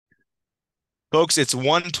Folks, it's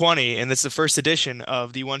 120, and it's the first edition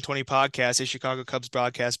of the 120 podcast, a Chicago Cubs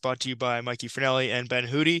broadcast brought to you by Mikey Fornelli and Ben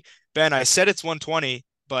Hudy. Ben, I said it's 120,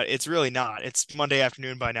 but it's really not. It's Monday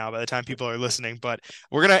afternoon by now, by the time people are listening. But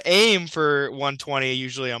we're gonna aim for 120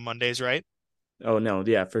 usually on Mondays, right? Oh no,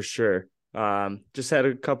 yeah, for sure. Just had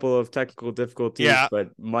a couple of technical difficulties, Yeah.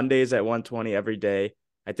 but Mondays at 120 every day.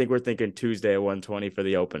 I think we're thinking Tuesday at 120 for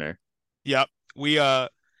the opener. Yep.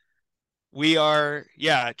 We are,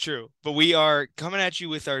 yeah, true. But we are coming at you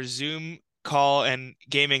with our Zoom call and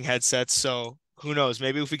gaming headsets. So who knows?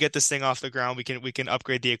 Maybe if we get this thing off the ground, we can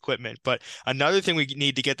upgrade the equipment. But another thing we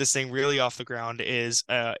need to get this thing really off the ground is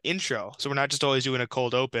intro. So we're not just always doing a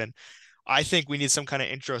cold open. I think we need some kind of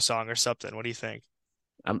intro song or something. What do you think?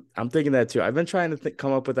 I'm thinking that too. I've been trying to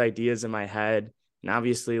come up with ideas in my head, and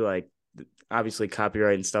obviously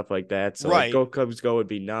copyright and stuff like that. So like Right. Go Cubs Go would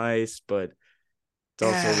be nice, but it's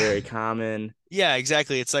also Eh, very common. yeah,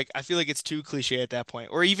 exactly. It's like I feel like it's too cliche at that point.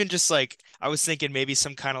 Or even just like I was thinking maybe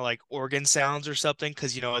some kind of like organ sounds or something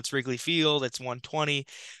because it's Wrigley Field, it's 120,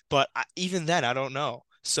 but even then I don't know.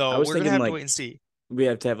 I So was we're gonna thinking have to like wait and see. we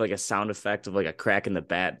have to have like a sound effect of like a crack in the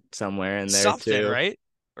bat somewhere in there Something, too. right?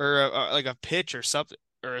 Or like a pitch or something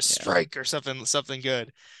or a Yeah. strike or something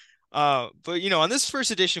good. But on this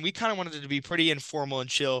first edition, we kind of wanted it to be pretty informal and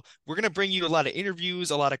chill. We're gonna bring you a lot of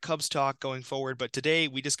interviews, a lot of Cubs talk going forward, but today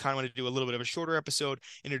we just kind of want to do a little bit of a shorter episode,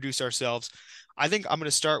 introduce ourselves. I think I'm gonna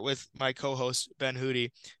start with my co-host Ben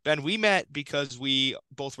Hudy. Ben, we met because we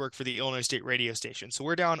both work for the Illinois State radio station, so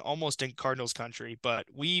we're down almost in Cardinals country, but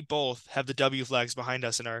we both have the W flags behind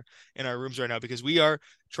us in our rooms right now because we are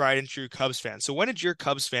tried and true Cubs fans. So when did your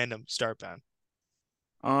Cubs fandom start, Ben?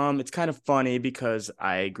 It's kind of funny because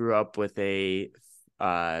I grew up with a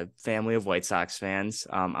family of White Sox fans.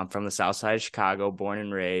 I'm from the South Side of Chicago, born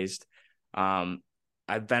and raised. Um,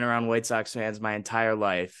 I've been around White Sox fans my entire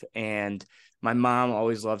life, and my mom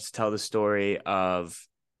always loves to tell the story of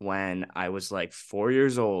when I was like 4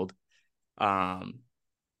 years old. Um,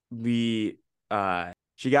 we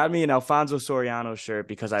She got me an Alfonso Soriano shirt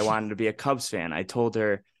because I wanted to be a Cubs fan. I told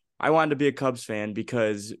her I wanted to be a Cubs fan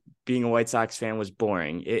because being a White Sox fan was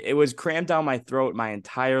boring. It was crammed down my throat my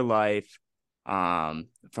entire life. From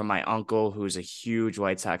my uncle, who's a huge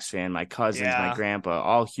White Sox fan, my cousins, my Yeah. grandpa,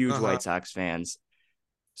 all huge Uh-huh. White Sox fans.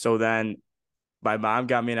 So then my mom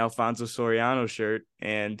got me an Alfonso Soriano shirt,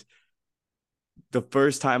 and the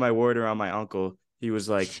first time I wore it around my uncle, he was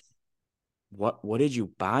like, What did you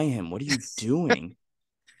buy him? What are you doing?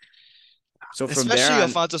 So from there Especially on,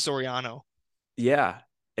 Alfonso Soriano. yeah,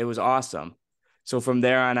 it was awesome. So from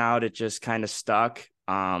there on out, it just kind of stuck.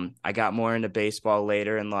 I got more into baseball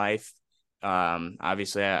later in life.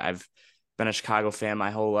 Obviously, I've been a Chicago fan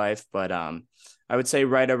my whole life, but I would say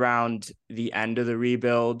right around the end of the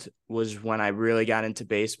rebuild was when I really got into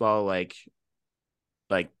baseball, like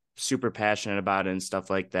super passionate about it and stuff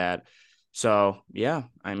like that. So yeah,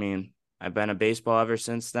 I mean, I've been a baseball ever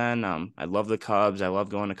since then. I love the Cubs. I love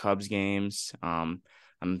going to Cubs games. I'm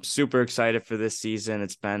super excited for this season.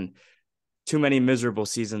 It's been too many miserable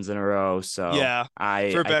seasons in a row. So Yeah,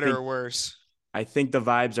 I for I better think or worse. I think the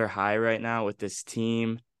vibes are high right now with this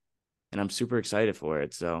team, and I'm super excited for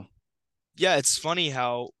it. So Yeah, it's funny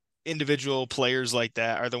how individual players like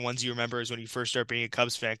that are the ones you remember as when you first start being a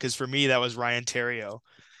Cubs fan. Because for me, that was Ryan Terrio.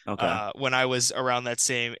 okay. When I was around that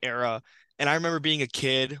same era. And I remember being a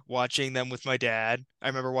kid watching them with my dad. I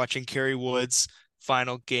remember watching Kerry Wood's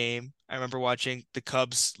final game. I remember watching the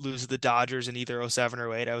Cubs lose to the Dodgers in either '07 or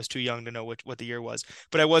 '08. I was too young to know what the year was,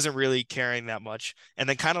 but I wasn't really caring that much. And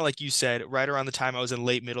then kind of like you said, right around the time I was in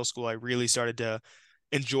late middle school, I really started to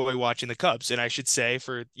enjoy watching the Cubs. And I should say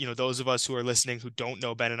for, those of us who are listening who don't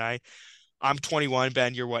know Ben and I'm 21,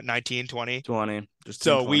 Ben, you're what, 19, 20? 20, just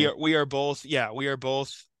turned So we 20. are we are both, yeah, we are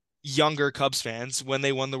both younger Cubs fans. When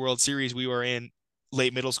they won the World Series, we were in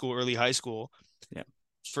late middle school, early high school, Yeah.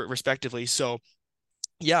 for respectively. So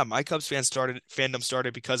yeah, my Cubs fandom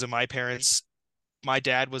started because of my parents. My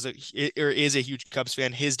dad or is a huge Cubs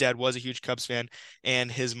fan. His dad was a huge Cubs fan,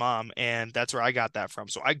 and his mom, and that's where I got that from.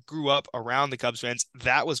 So I grew up around the Cubs fans.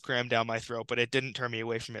 That was crammed down my throat, but it didn't turn me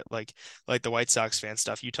away from it like the White Sox fan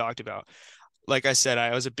stuff you talked about. Like I said,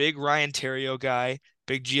 I was a big Ryan Terrio guy,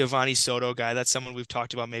 big Giovanni Soto guy. That's someone we've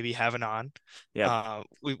talked about maybe having on. Yep.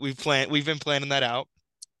 We've been planning that out.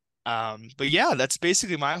 But yeah, that's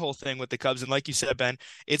basically my whole thing with the Cubs. And like you said, Ben,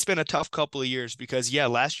 it's been a tough couple of years because yeah,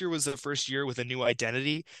 last year was the first year with a new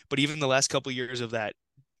identity, but even the last couple of years of that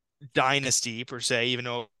dynasty per se, even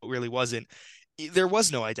though it really wasn't, there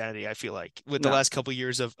was no identity, I feel like, with the No. last couple of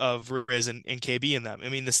years of Riz and KB in them. I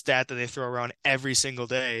mean, the stat that they throw around every single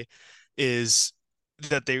day is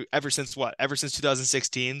that they ever since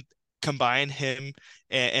 2016 combined, him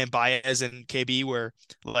and Baez and KB were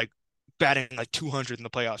like batting like 200 in the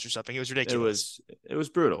playoffs or something. It was It ridiculous. was it was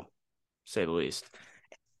brutal, to say the least.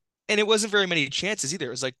 And it wasn't very many chances either. It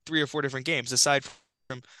was like three or four different games. Aside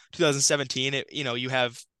from 2017, you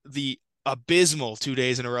have the abysmal 2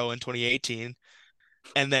 days in a row in 2018,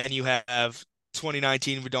 and then you have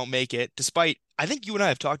 2019 we don't make it. Despite, I think you and I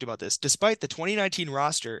have talked about this, despite the 2019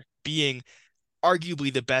 roster being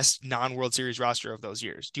arguably the best non-World Series roster of those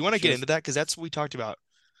years. Do you want to get into Just that? Because that's what we talked about.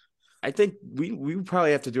 I think we would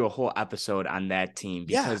probably have to do a whole episode on that team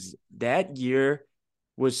Yeah. because that year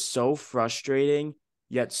was so frustrating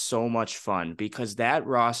yet so much fun because that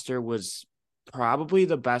roster was probably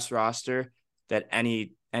the best roster that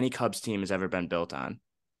any Cubs team has ever been built on.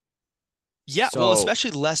 Yeah. Well, So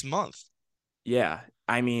especially the last month. yeah,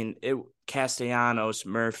 I mean it Castellanos,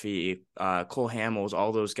 Murphy, Cole Hamels,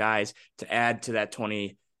 all those guys to add to that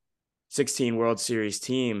 2016 World Series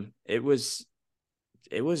team. It was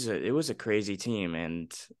a crazy team,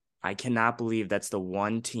 and I cannot believe that's the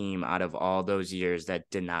one team out of all those years that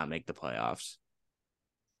did not make the playoffs.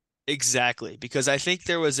 Exactly. Because I think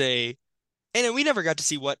there was and we never got to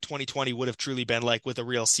see what 2020 would have truly been like with a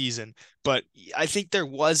real season, but I think there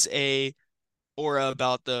was a aura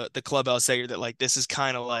about the clubhouse that year that like this is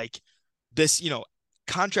kind of like this,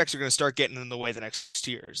 contracts are going to start getting in the way the next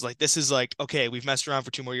years. Like this is like, okay, we've messed around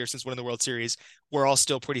for 2 more years since winning the World Series. We're all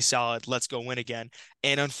still pretty solid. Let's go win again.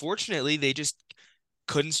 And unfortunately, they just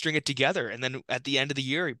couldn't string it together. And then at the end of the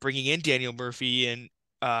year, bringing in Daniel Murphy and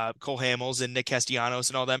Cole Hamels and Nick Castellanos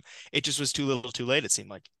and all them, it just was too little, too late. It seemed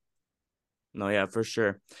like. No, yeah, for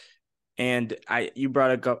sure. And you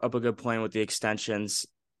brought up a good point with the extensions.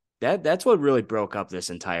 That's what really broke up this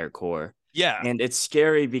entire core. Yeah. And it's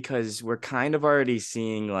scary because we're kind of already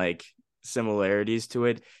seeing like similarities to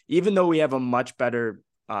it, even though we have a much better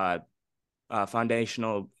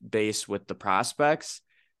foundational base with the prospects.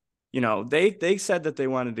 They said that they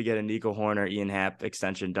wanted to get a Nico Horner, Ian Happ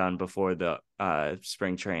extension done before the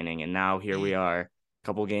spring training, and now here we Mm. are, a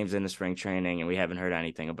couple games into spring training, and we haven't heard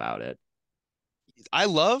anything about it. I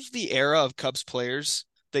love the era of Cubs players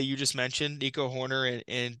that you just mentioned, Nico Horner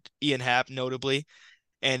and Ian Happ notably.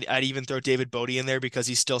 And I'd even throw David Bodie in there because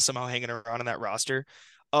he's still somehow hanging around on that roster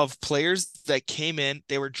of players that came in.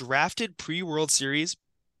 They were drafted pre-World Series,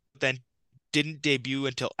 then didn't debut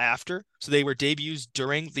until after. So they were debuts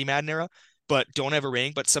during the Madden era, but don't have a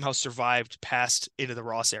ring, but somehow survived past into the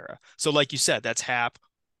Ross era. So like you said, that's Hap,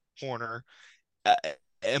 Horner, uh,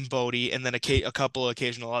 and Bodie, and then a couple of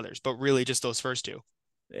occasional others, but really just those first two.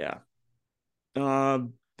 Yeah.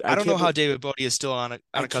 Um, I I don't know can't. how David Bodie is still on a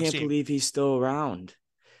I Cubs can't team. believe he's still around.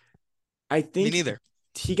 I Me think neither.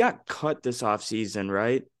 he got cut this offseason,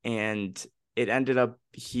 right? And it ended up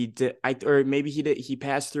he did I or maybe he did he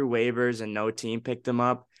passed through waivers and no team picked him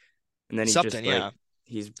up, and then he Something, just like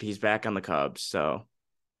yeah. he's back on the Cubs. So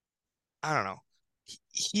I don't know.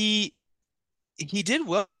 He he did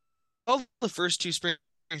well the first two spring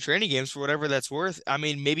training games for whatever that's worth. I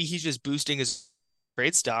mean, maybe he's just boosting his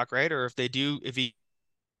trade stock, right? Or if he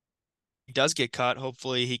does get cut,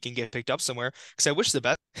 hopefully he can get picked up somewhere. Because I wish the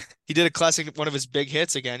best. He did a classic, one of his big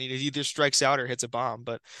hits again. He either strikes out or hits a bomb.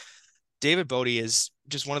 But David Bodie is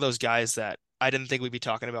just one of those guys that I didn't think we'd be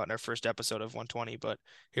talking about in our first episode of 120, but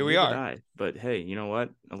here we neither did are. I. But hey, you know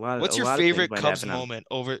what? A What's your lot of things favorite might Cubs happen on. moment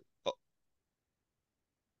over?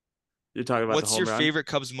 You're talking about the What's home your run? favorite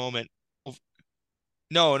Cubs moment?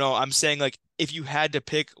 No, no, I'm saying like if you had to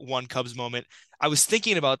pick one Cubs moment, I was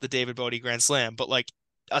thinking about the David Bodie Grand Slam, but like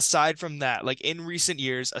aside from that, like in recent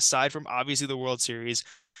years, aside from obviously the World Series,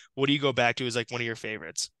 what do you go back to as like one of your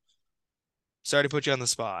favorites? Sorry to put you on the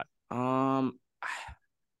spot. Um,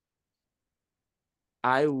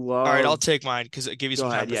 I All right, I'll love. take mine because it give you Go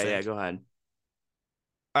some ahead. time to Yeah, yeah. think. Go ahead.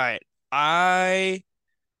 All right, I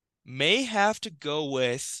may have to go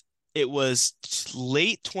with it was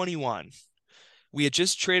late 21. We had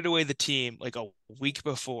just traded away the team like a week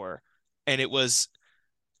before, and it was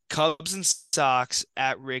Cubs and Sox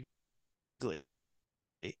at Wrigley.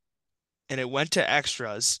 And it went to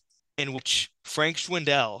extras in which Frank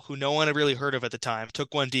Schwindel, who no one had really heard of at the time,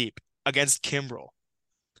 took one deep against Kimbrel.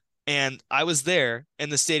 And I was there,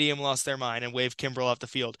 and the stadium lost their mind and waved Kimbrel off the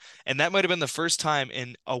field. And that might have been the first time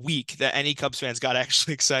in a week that any Cubs fans got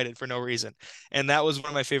actually excited for no reason. And that was one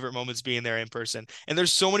of my favorite moments being there in person. And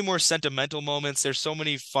there's so many more sentimental moments. There's so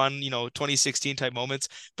many fun, 2016 type moments.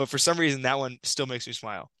 But for some reason, that one still makes me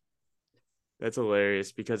smile. That's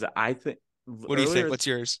hilarious because I think What do you think? earlier What's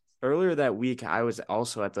yours? earlier that week I was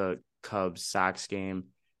also at the Cubs Sox game,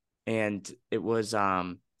 and it was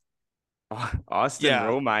Austin Yeah.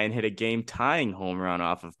 Romine hit a game tying home run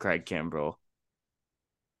off of Craig Kimbrell.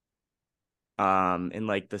 in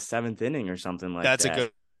like the seventh inning or something like That's a that.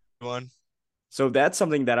 good one. So that's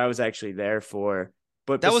something that I was actually there for.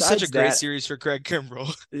 But That was such a besides great that, series for Craig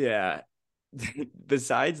Kimbrell. yeah.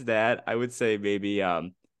 Besides that, I would say maybe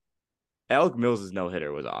Alec Mills' no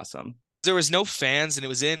hitter was awesome. There was no fans, and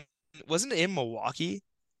wasn't it in Milwaukee?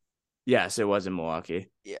 Yes, it was in Milwaukee.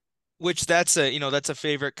 Yeah. Which that's a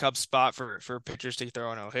favorite Cubs spot for pitchers to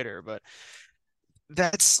throw a no hitter, but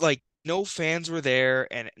that's like no fans were there,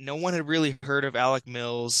 and no one had really heard of Alec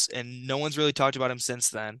Mills, and no one's really talked about him since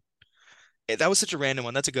then. That was such a random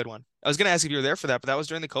one. That's a good one. I was gonna ask if you were there for that, but that was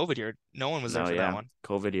during the COVID year. No one was there No, for that yeah, one.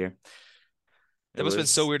 COVID year. It That must have been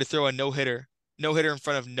so was weird to throw a no hitter in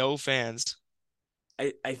front of no fans.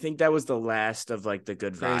 I think that was the last of like the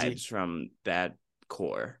good Crazy. vibes from that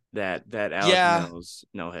core. That Alec Yeah, Mills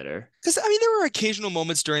no hitter. because I mean, there were occasional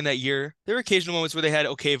moments during that year. There were occasional moments where they had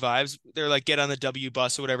okay vibes. They're like get on the W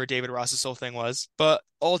bus or whatever David Ross's whole thing was. But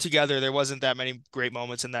altogether, there wasn't that many great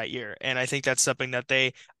moments in that year. And I think that's something that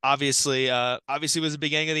they obviously was the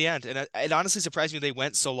beginning of the end. And it honestly surprised me they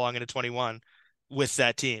went so long into 21 with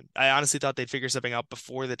that team. I honestly thought they'd figure something out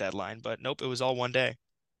before the deadline, but nope, it was all one day.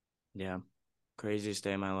 Yeah, craziest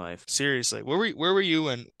day of my life. Seriously, where were you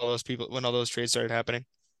when all those trades started happening?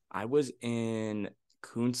 I was in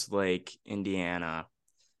Coons Lake, Indiana.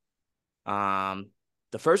 Um,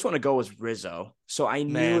 the first one to go was Rizzo. So I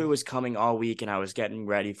knew it Man, was coming all week and I was getting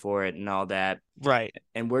ready for it and all that. right.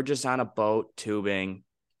 And we're just on a boat tubing.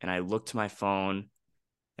 And I look to my phone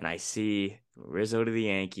and I see Rizzo to the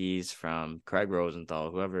Yankees from Craig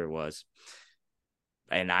Rosenthal, whoever it was.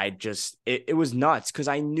 And it was nuts because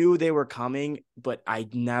I knew they were coming, but I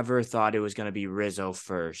never thought it was going to be Rizzo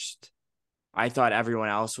first. I thought everyone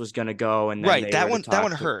else was going to go and then Right. they That were to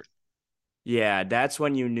one talk to. hurt. Yeah, that's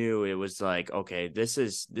when you knew it was like, okay, this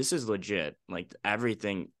is legit. Like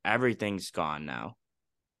everything's gone now.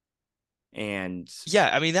 And Yeah,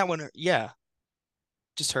 I mean that one, yeah,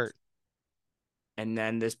 just hurt. and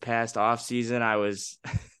then this past off season, I was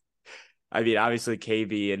I mean, obviously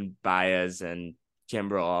KB and Baez and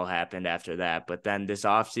Kimbrel all happened after that. But then this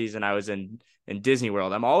off season, I was in Disney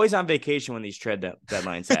World. I'm always on vacation when these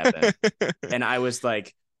deadlines happen. And I was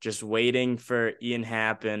like just waiting for Ian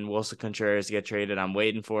Happ and Wilson Contreras to get traded. I'm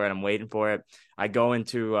waiting for it. I'm waiting for it. I go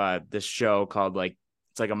into this show called like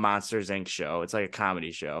it's like a Monsters Inc. show. It's like a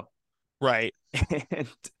comedy show. Right. And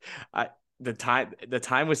I the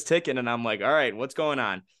time was ticking and I'm like, all right, what's going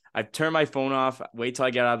on? I turn my phone off, wait till I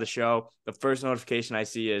get out of the show. The first notification I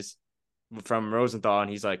see is from Rosenthal, and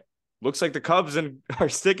he's like, looks like the Cubs are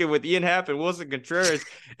sticking with Ian Happ and Wilson Contreras.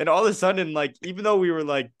 And all of a sudden, like, even though we were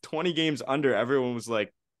like 20 games under, everyone was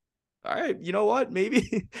like, all right, you know what?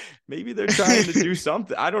 Maybe, maybe they're trying to do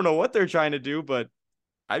something. I don't know what they're trying to do, but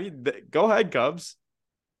I mean, go ahead, Cubs.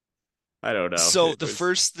 I don't know. So It the was,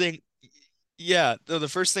 first thing, yeah, the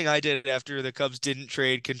first thing I did after the Cubs didn't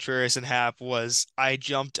trade Contreras and Happ was I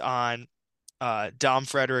jumped on Dom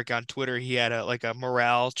Frederick on Twitter. He had a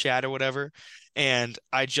morale chat or whatever. And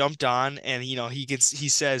I jumped on and he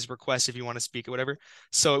says request if you want to speak or whatever.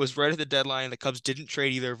 So it was right at the deadline. The Cubs didn't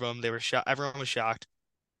trade either of them. They were shocked. Everyone was shocked.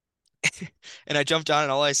 And I jumped on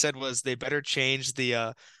and all I said was they better change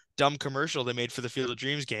the dumb commercial they made for the Field of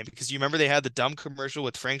Dreams game because you remember they had the dumb commercial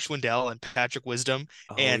with Frank Schwindel and Patrick Wisdom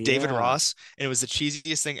oh, and David yeah, Ross, and it was the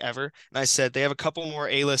cheesiest thing ever. And I said they have a couple more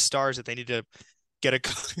A-list stars that they need to get a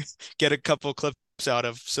get a couple clips out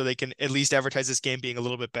of so they can at least advertise this game being a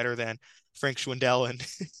little bit better than Frank Schwindel and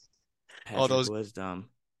all Patrick those was dumb.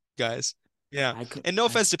 guys. Yeah. I could, And no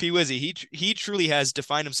offense to P. Wizzy, he truly has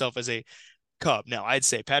defined himself as a Cub. Now, I'd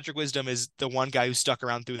say Patrick Wisdom is the one guy who stuck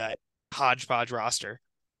around through that hodgepodge roster.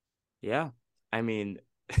 yeah. I mean,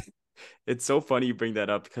 it's so funny you bring that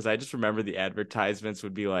up because I just remember the advertisements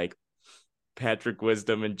would be like Patrick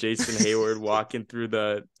Wisdom and Jason Hayward walking through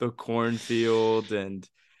the cornfield, and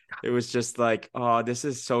it was just like, oh, this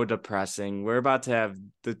is so depressing. We're about to have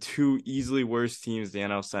the two easily worst teams, the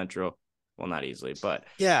NL Central. Well, not easily, but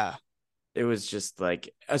Yeah. it was just like,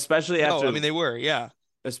 especially No, I after mean they were. Yeah.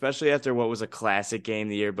 what was a classic game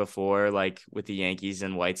the year before, like with the Yankees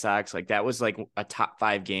and White Sox. Like that was like a top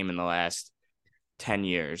five game in the last 10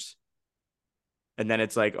 years. And then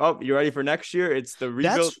it's like, oh, you ready for next year? It's the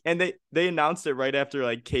rebuild. That's And they announced it right after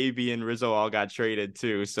like KB and Rizzo all got traded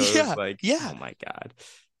too. So it was yeah. like, Yeah. oh my God.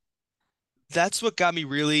 That's what got me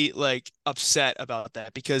really like upset about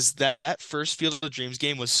that because that first Field of Dreams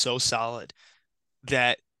game was so solid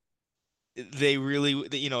that they really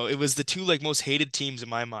it was the two like most hated teams in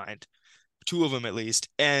my mind. Two of them at least,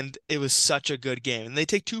 and it was such a good game. And they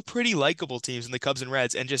take two pretty likable teams in the Cubs and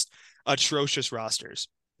Reds and just atrocious rosters.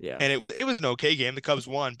 Yeah. And it was an okay game. The Cubs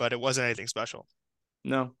won, but it wasn't anything special.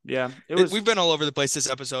 No, yeah, it was We've been all over the place this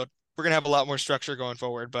episode. We're gonna have a lot more structure going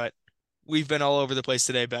forward, but we've been all over the place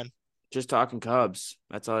today, Ben. just talking Cubs.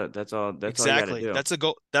 That's all. That's all. That's all you got to Exactly. do. That's the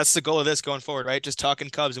goal. That's the goal of this going forward, right? Just talking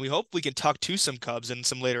Cubs, and we hope we can talk to some Cubs in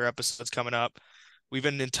some later episodes coming up. We've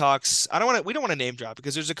been in talks. I don't want to. We don't want to name drop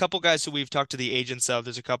because there's a couple guys who we've talked to the agents of.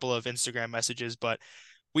 There's a couple of Instagram messages, but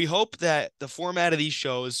we hope that the format of these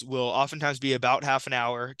shows will oftentimes be about half an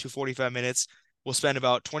hour to 45 minutes. We'll spend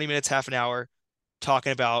about 20 minutes, half an hour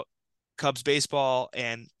talking about Cubs baseball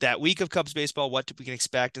and that week of Cubs baseball, what we can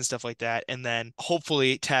expect and stuff like that, and then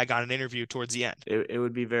hopefully tag on an interview towards the end. It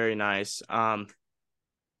would be very nice.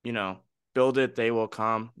 You know, build it, they will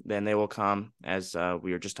come. Then they will come. As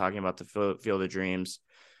we were just talking about the Field of Dreams.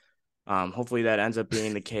 Hopefully that ends up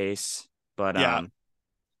being the case. But Yeah. you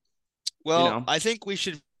Well, know, I think we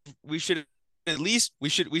should at least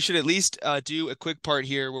do a quick part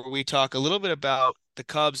here where we talk a little bit about the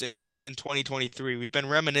Cubs in 2023. We've been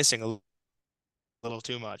reminiscing a little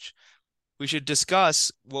too much. We should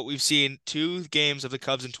discuss what we've seen two games of the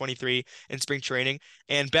Cubs in 23 in spring training.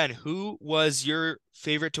 And Ben, who was your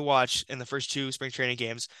favorite to watch in the first two spring training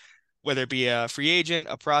games, whether it be a free agent,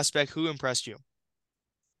 a prospect, who impressed you?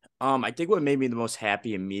 I think what made me the most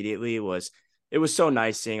happy immediately was it was so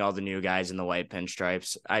nice seeing all the new guys in the white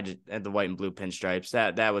pinstripes. I just and the white and blue pinstripes.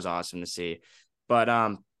 That was awesome to see. But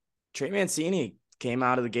Trey Mancini came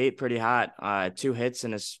out of the gate pretty hot. Two hits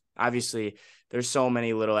and is obviously there's so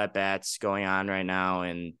many little at bats going on right now,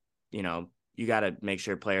 and you know you got to make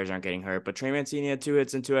sure players aren't getting hurt. But Trey Mancini had two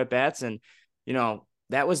hits and two at bats, and you know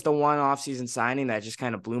that was the one offseason signing that just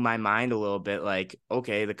kind of blew my mind a little bit. Like,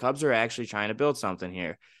 okay, the Cubs are actually trying to build something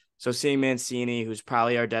here. So seeing Mancini, who's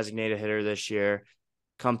probably our designated hitter this year,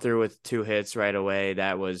 come through with two hits right away,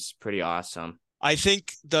 that was pretty awesome. I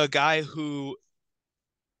think the guy who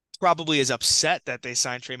probably is upset that they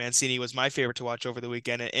signed Trey Mancini was my favorite to watch over the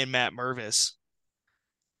weekend in Matt Mervis.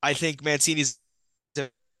 I think Mancini's a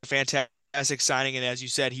fantastic signing, and as you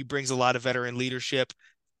said, he brings a lot of veteran leadership,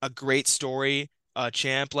 a great story,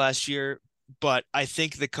 champ last year. But I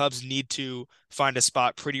think the Cubs need to find a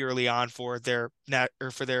spot pretty early on for their nat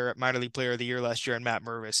or for their minor league player of the year last year, and Matt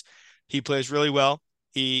Mervis. He plays really well.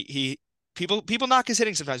 He people knock his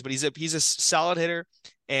hitting sometimes, but he's a solid hitter,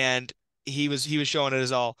 and he was showing it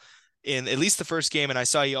as all in at least the first game, and I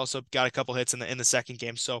saw he also got a couple hits in the second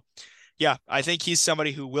game. So yeah, I think he's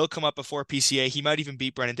somebody who will come up before PCA. He might even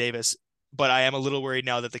beat Brennan Davis, but I am a little worried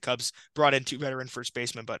now that the Cubs brought in two veteran first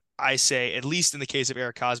basemen. But I say, at least in the case of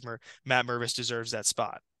Eric Hosmer, Matt Mervis deserves that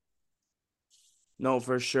spot. No,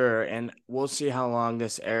 for sure. And we'll see how long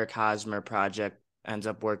this Eric Hosmer project ends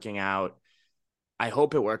up working out. I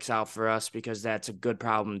hope it works out for us because that's a good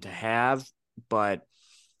problem to have. But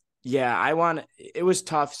yeah, it was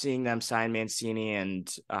tough seeing them sign Mancini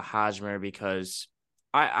and Hosmer because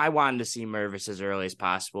I wanted to see Mervis as early as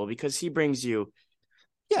possible because he brings you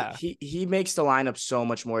Yeah. he makes the lineup so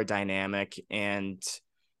much more dynamic, and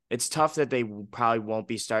it's tough that they probably won't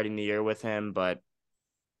be starting the year with him, but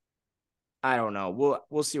I don't know.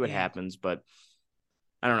 We'll see what Mm. happens, but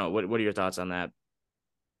I don't know. What are your thoughts on that?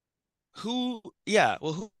 Yeah,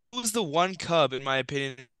 well, who's the one Cub, in my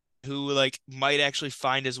opinion, who like might actually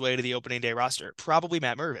find his way to the opening day roster? Probably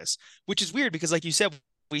Matt Mervis, which is weird because, like you said,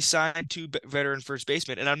 we signed two veteran first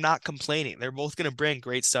basemen, and I'm not complaining. They're both going to bring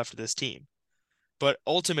great stuff to this team. But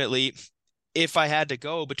ultimately, if I had to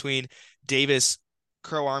go between Davis,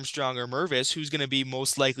 Crow Armstrong, or Mervis, who's going to be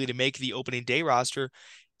most likely to make the opening day roster?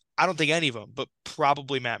 I don't think any of them, but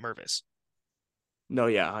probably Matt Mervis. No,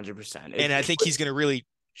 yeah, 100%. And I think he's going to really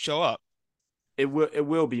show up. It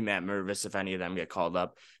will be Matt Mervis if any of them get called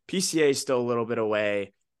up. PCA is still a little bit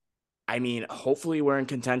away. I mean, hopefully we're in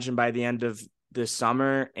contention by the end of this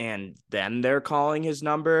summer, and then they're calling his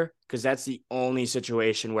number because that's the only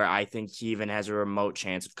situation where I think he even has a remote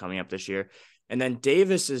chance of coming up this year. And then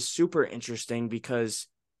Davis is super interesting because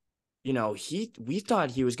we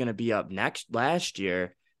thought he was going to be up next last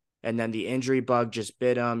year, and then the injury bug just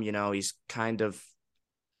bit him. He's kind of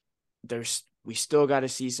there's we still got to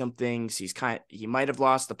see some things. He might have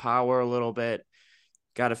lost the power a little bit.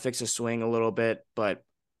 Got to fix a swing a little bit, but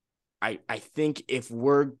I think if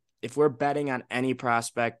we're betting on any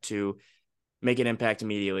prospect to make an impact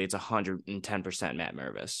immediately, it's 110% Matt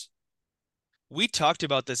Mervis. We talked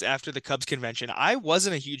about this after the Cubs convention. I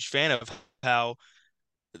wasn't a huge fan of how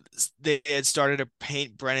they had started to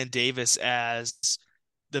paint Brennan Davis as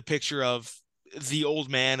the picture of the old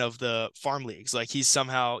man of the farm leagues. Like he's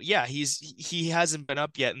somehow, yeah, he hasn't been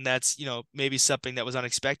up yet, and that's, maybe something that was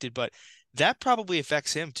unexpected, but that probably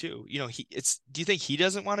affects him too. Do you think he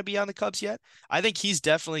doesn't want to be on the Cubs yet? I think he's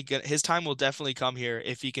definitely gonna his time will definitely come here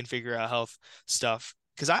if he can figure out health stuff.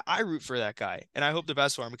 because I root for that guy and I hope the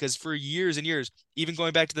best for him because for years and years, even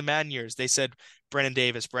going back to the Madden years, they said Brennan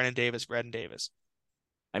Davis, Brennan Davis, Brennan Davis.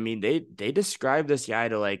 I mean, they described this guy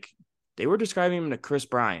to like they were describing him to Chris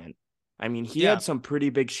Bryant. I mean, he Yeah, had some pretty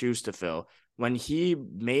big shoes to fill. When he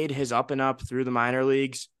made his up and up through the minor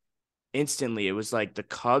leagues, instantly it was like the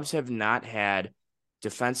Cubs have not had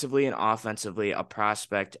defensively and offensively a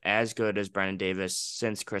prospect as good as Brennan Davis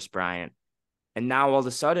since Chris Bryant. And now all of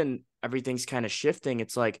a sudden everything's kind of shifting.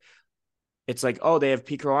 It's like, oh, they have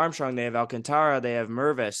Pico Armstrong, they have Alcantara, they have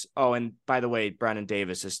Mervis. Oh, and by the way, Brennan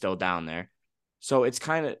Davis is still down there. So it's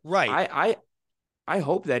kind of right. I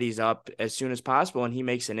hope that he's up as soon as possible and he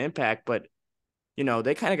makes an impact. But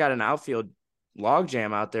they kind of got an outfield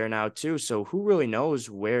logjam out there now too. So who really knows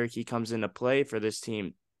where he comes into play for this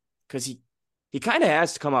team? Because he kind of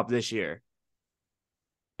has to come up this year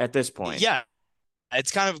at this point. Yeah,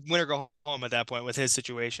 it's kind of win or go home at that point with his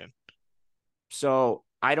situation. So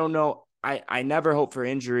I don't know. I never hope for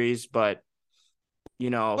injuries, but you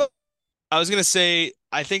know, Well, I was gonna say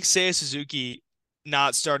I think Seiya Suzuki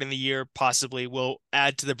not starting the year possibly will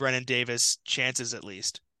add to the Brennan Davis chances at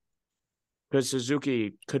least. because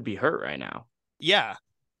Suzuki could be hurt right now. Yeah.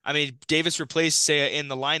 I mean, Davis replaced Seiya in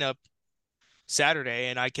the lineup Saturday,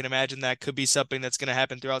 and I can imagine that could be something that's going to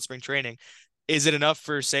happen throughout spring training. Is it enough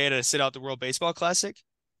for Seiya to sit out the World Baseball Classic?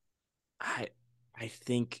 I I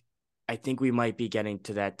think I think we might be getting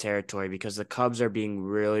to that territory because the Cubs are being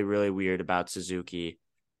really, really weird about Suzuki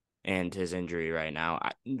and his injury right now.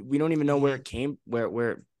 We don't even know where Hmm. it came,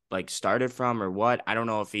 where it like started from or what. I don't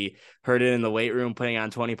know if he hurt it in the weight room putting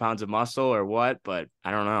on 20 pounds of muscle or what, but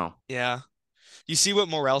I don't know. Yeah. You see what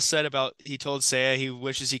Morel said about he told Seiya he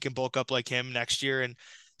wishes he can bulk up like him next year, and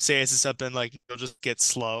Seiya says something like he'll just get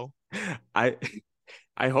slow. I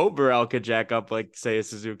I hope Burrell could jack up like say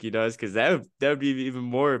Suzuki does because that would be even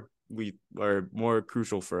more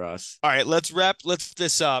crucial for us. All right, let's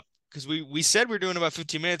this up because we said we're doing about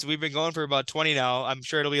 15 minutes. We've been going for about 20 now. I'm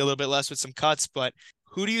sure it'll be a little bit less with some cuts, but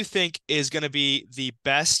who do you think is going to be the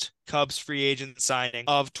best Cubs free agent signing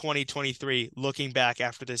of 2023 looking back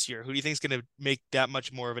after this year? Who do you think is going to make that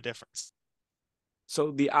much more of a difference?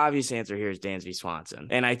 So the obvious answer here is Dansby Swanson,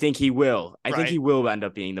 and I think he will. I think he Right. will end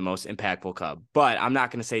up being the most impactful Cub. But I'm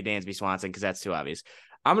not going to say Dansby Swanson because that's too obvious.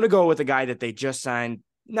 I'm going to go with a guy that they just signed.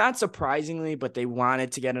 Not surprisingly, but they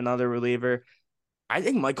wanted to get another reliever. I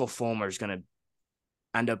think Michael Fulmer is going to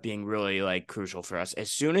end up being really like crucial for us.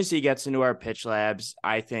 As soon as he gets into our pitch labs,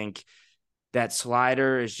 I think that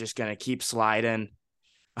slider is just going to keep sliding.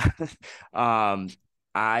 um,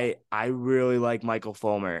 I really like Michael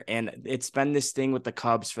Fulmer, and it's been this thing with the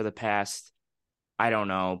Cubs for the past, I don't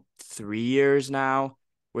know, 3 years now,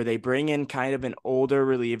 where they bring in kind of an older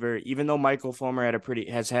reliever, even though Michael Fulmer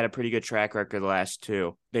has had a pretty good track record the last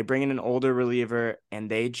two. They bring in an older reliever and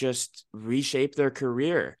they just reshape their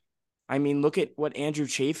career. I mean, look at what Andrew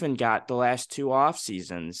Chafin got the last two off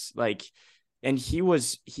seasons. Like, and he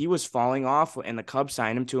was falling off, and the Cubs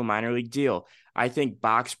signed him to a minor league deal. I think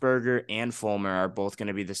Boxberger and Fulmer are both going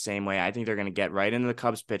to be the same way. I think they're going to get right into the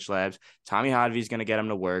Cubs pitch labs. Tommy Hodvey is going to get them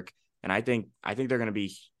to work, and I think they're going to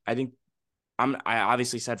be. I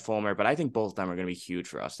obviously said Fulmer, but I think both of them are going to be huge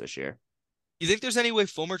for us this year. You think there's any way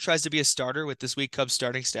Fulmer tries to be a starter with this week Cubs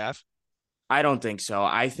starting staff? I don't think so.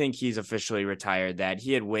 I think he's officially retired. That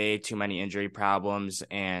he had way too many injury problems,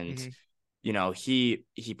 and Hmm. he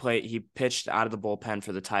pitched out of the bullpen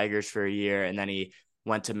for the Tigers for a year, and then he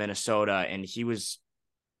went to Minnesota, and he was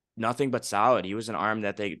nothing but solid. He was an arm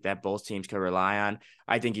that both teams could rely on.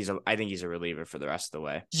 I think he's a reliever for the rest of the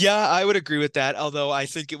way. Yeah, I would agree with that. Although I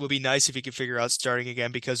think it would be nice if he could figure out starting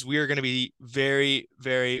again because we are going to be very,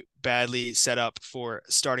 very badly set up for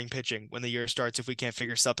starting pitching when the year starts if we can't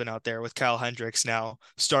figure something out there with Kyle Hendricks now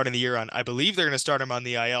starting the year on. I believe they're going to start him on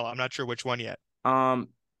the IL. I'm not sure which one yet. Um,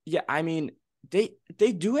 yeah, I mean they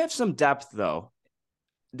do have some depth though.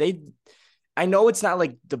 They I know it's not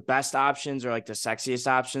like the best options or like the sexiest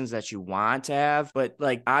options that you want to have, but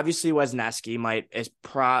like obviously Wesneski might is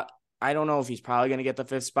pro. I don't know if he's probably going to get the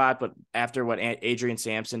fifth spot, but after what Adrian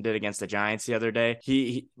Sampson did against the Giants the other day,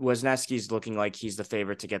 he Wesneski's looking like he's the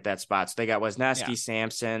favorite to get that spot. So they got Yeah. Wesneski,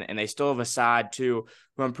 Sampson, and they still have Assad too,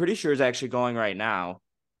 who I'm pretty sure is actually going right now.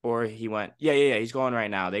 Or he went, yeah, he's going right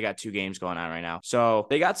now. They got two games going on right now, so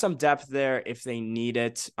they got some depth there if they need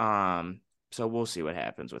it. So we'll see what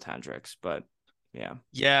happens with Hendricks, but yeah.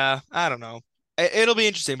 Yeah, I don't know. It'll be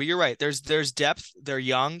interesting, but you're right. There's depth. They're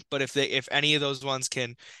young, but if any of those ones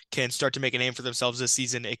can start to make a name for themselves this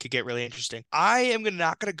season, it could get really interesting. I am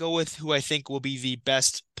not gonna go with who I think will be the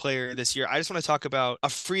best player this year. I just want to talk about a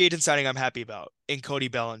free agent signing I'm happy about in Cody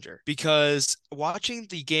Bellinger because watching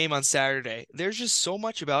the game on Saturday, there's just so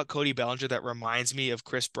much about Cody Bellinger that reminds me of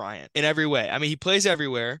Chris Bryant in every way. I mean, he plays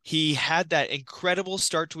everywhere. He had that incredible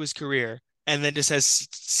start to his career and then just has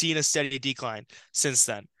seen a steady decline since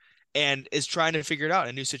then and is trying to figure it out in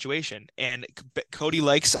a new situation. And Cody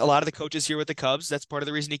likes a lot of the coaches here with the Cubs. That's part of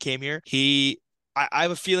the reason he came here. I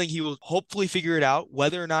have a feeling he will hopefully figure it out.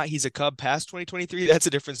 Whether or not he's a Cub past 2023, that's a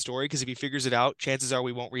different story because if he figures it out, chances are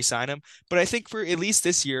we won't re-sign him. But I think for at least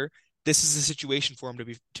this year, this is a situation for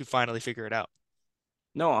him to finally figure it out.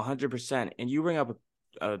 No, 100%. And you bring up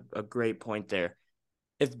a great point there.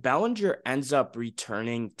 If Bellinger ends up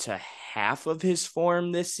returning to half of his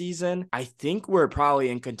form this season, I think we're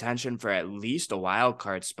probably in contention for at least a wild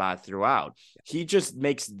card spot throughout. He just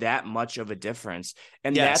makes that much of a difference.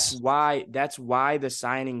 And Yes. that's why the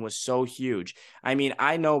signing was so huge. I mean,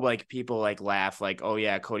 I know like people like laugh like, "Oh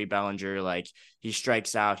yeah, Cody Bellinger like he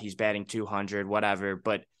strikes out, he's batting 200, whatever."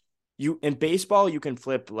 But you in baseball you can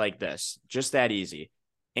flip like this, just that easy.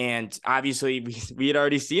 And obviously, we had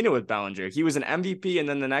already seen it with Bellinger. He was an MVP, and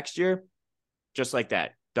then the next year, just like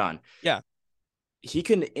that, done. Yeah. He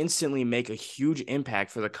can instantly make a huge impact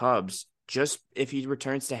for the Cubs just if he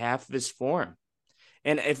returns to half of his form.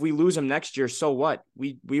 And if we lose him next year, so what?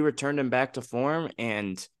 We returned him back to form,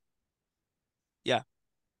 and Yeah.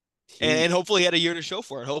 he, And hopefully he had a year to show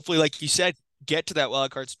for it. Hopefully, like you said, get to that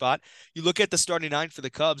wild card spot. You look at the starting nine for the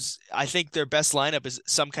Cubs, I think their best lineup is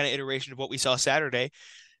some kind of iteration of what we saw Saturday.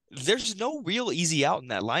 There's no real easy out in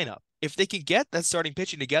that lineup. If they can get that starting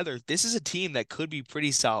pitching together, this is a team that could be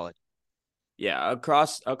pretty solid. yeah,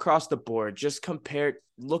 across the board, just compared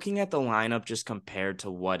looking at the lineup, just compared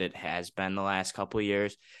to what it has been the last couple of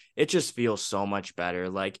years, it just feels so much better.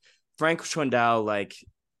 Like Frank Schwindel, like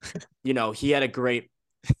he had a great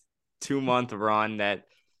 2 month run that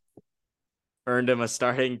earned him a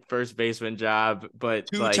starting first baseman job. But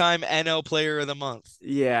like, Two-time NL Player of the Month.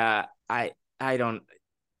 yeah, I don't.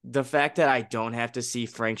 The fact that I don't have to see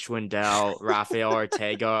Frank Schwindel, Rafael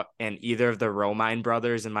Ortega, and either of the Romine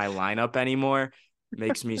brothers in my lineup anymore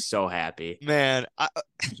makes me so happy. Man,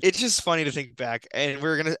 it's just funny to think back, and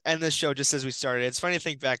we're gonna end this show just as we started. It's funny to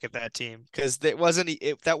think back at that team because that wasn't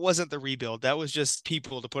the rebuild. That was just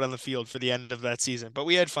people to put on the field for the end of that season. But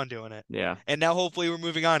we had fun doing it, Yeah, and now hopefully we're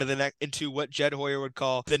moving on to the next into what Jed Hoyer would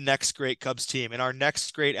call the next great Cubs team. And our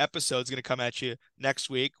next great episode is gonna come at you next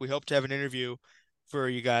week. We hope to have an interview for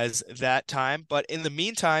you guys that time. But in the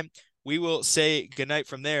meantime, we will say goodnight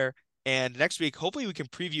from there. And next week, hopefully, we can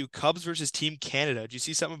preview Cubs versus Team Canada. Do you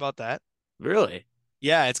see something about that? really.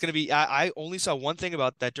 Yeah, it's gonna be. I only saw one thing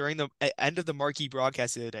about that during the end of the marquee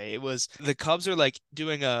broadcast the other day. It was the Cubs are like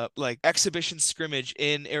doing a like exhibition scrimmage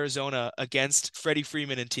in Arizona against Freddie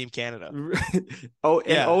Freeman and Team Canada. Oh, and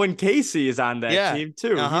Yeah, Owen Casey is on that yeah, team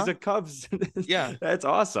too. He's uh-huh, a Cubs. yeah, That's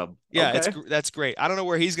awesome. yeah. Okay. That's great. I don't know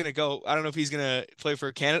where he's gonna go. I don't know if he's gonna play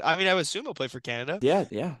for Canada. I mean, I would assume he'll play for Canada. Yeah,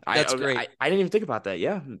 yeah. That's great. I didn't even think about that.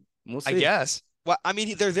 Yeah, we'll I see. guess. Well, I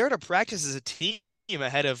mean, they're there to practice as a team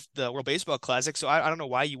ahead of the World Baseball Classic, so I don't know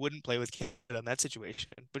why you wouldn't play with Canada in that situation,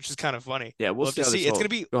 which is kind of funny. Yeah, we'll We'll have see to how this see. It's whole. gonna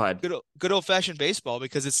be Go ahead. good old fashioned baseball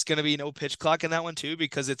because it's gonna be no pitch clock in that one too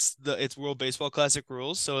because it's World Baseball Classic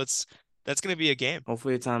rules, so that's gonna be a game.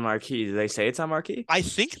 Hopefully it's on marquee. Did they say it's on marquee? I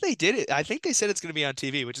think they did it. I think they said it's going to be on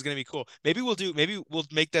TV, which is going to be cool. Maybe we'll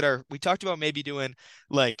make that we talked about maybe doing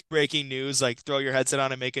like breaking news, like throw your headset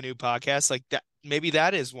on and make a new podcast like that. Maybe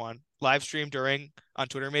that is one live stream during on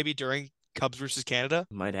Twitter, maybe during Cubs versus Canada.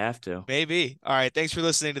 Might have to. Maybe. All right. Thanks for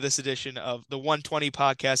listening to this edition of the 120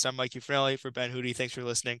 podcast. I'm Mikey Fornelli for Ben Hudy. Thanks for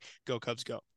listening. Go Cubs, go.